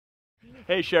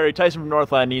Hey Sherry, Tyson from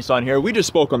Northland Nissan here. We just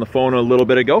spoke on the phone a little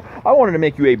bit ago. I wanted to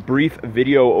make you a brief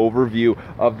video overview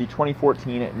of the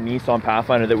 2014 Nissan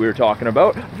Pathfinder that we were talking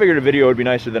about. I figured a video would be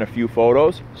nicer than a few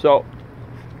photos. So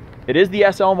it is the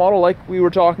SL model like we were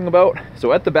talking about.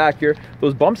 So at the back here,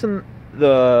 those bumps in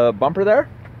the bumper there,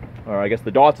 or I guess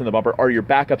the dots in the bumper, are your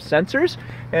backup sensors.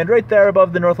 And right there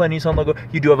above the Northland Nissan logo,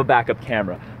 you do have a backup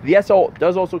camera. The SL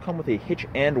does also come with a hitch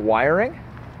and wiring.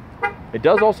 It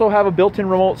does also have a built-in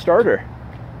remote starter.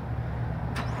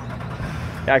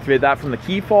 Activate that from the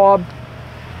key fob.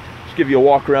 Just give you a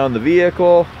walk around the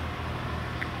vehicle.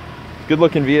 Good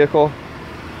looking vehicle.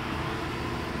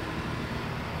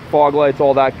 Fog lights,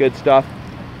 all that good stuff.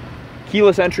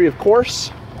 Keyless entry, of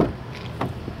course.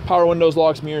 Power windows,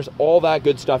 locks, mirrors, all that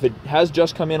good stuff. It has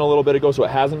just come in a little bit ago, so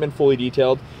it hasn't been fully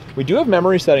detailed. We do have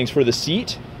memory settings for the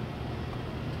seat.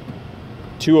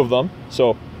 2 of them.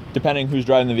 So depending who's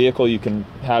driving the vehicle, you can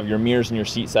have your mirrors and your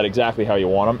seat set exactly how you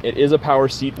want them. It is a power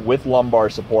seat with lumbar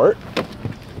support.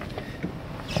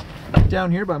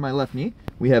 Down here by my left knee,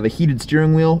 we have a heated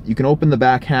steering wheel. You can open the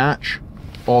back hatch,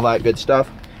 all that good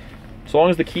stuff. So long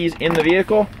as the key's in the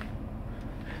vehicle,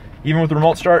 even with the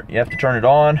remote start, you have to turn it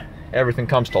on. Everything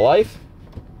comes to life.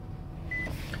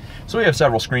 So we have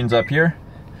several screens up here.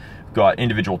 We've got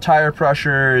individual tire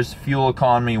pressures, fuel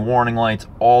economy, warning lights,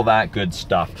 all that good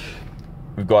stuff.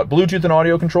 We've got Bluetooth and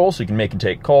audio controls, so you can make and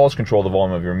take calls, control the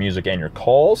volume of your music and your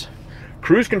calls.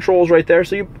 Cruise controls right there,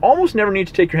 so you almost never need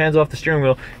to take your hands off the steering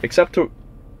wheel except to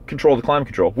control the climate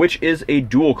control, which is a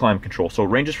dual climate control. So it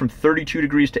ranges from 32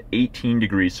 degrees to 18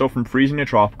 degrees, so from freezing to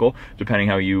tropical, depending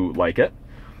how you like it.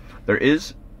 There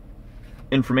is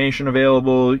information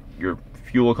available, your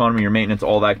fuel economy, your maintenance,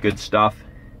 all that good stuff.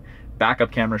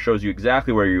 Backup camera shows you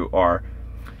exactly where you are.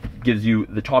 Gives you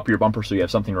the top of your bumper so you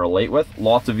have something to relate with.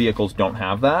 Lots of vehicles don't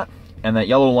have that. And that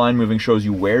yellow line moving shows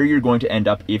you where you're going to end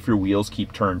up if your wheels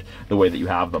keep turned the way that you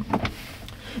have them.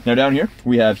 Now down here,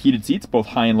 we have heated seats, both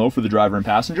high and low for the driver and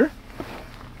passenger.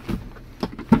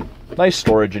 Nice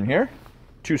storage in here.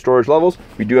 2 storage levels.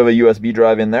 We do have a USB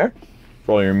drive in there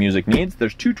for all your music needs.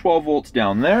 There's 2 12 volts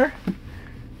down there.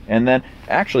 And then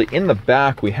actually in the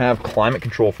back, we have climate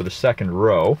control for the second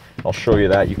row. I'll show you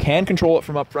that. You can control it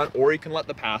from up front, or you can let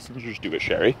the passengers do it,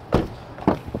 Sherry.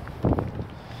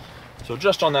 So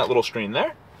just on that little screen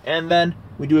there. And then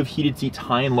we do have heated seats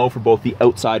high and low for both the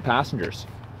outside passengers.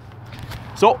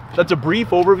 So that's a brief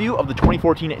overview of the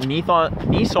 2014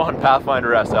 Nissan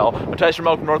Pathfinder SL. I'm Tyson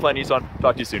from Northland Nissan.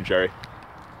 Talk to you soon, Sherry.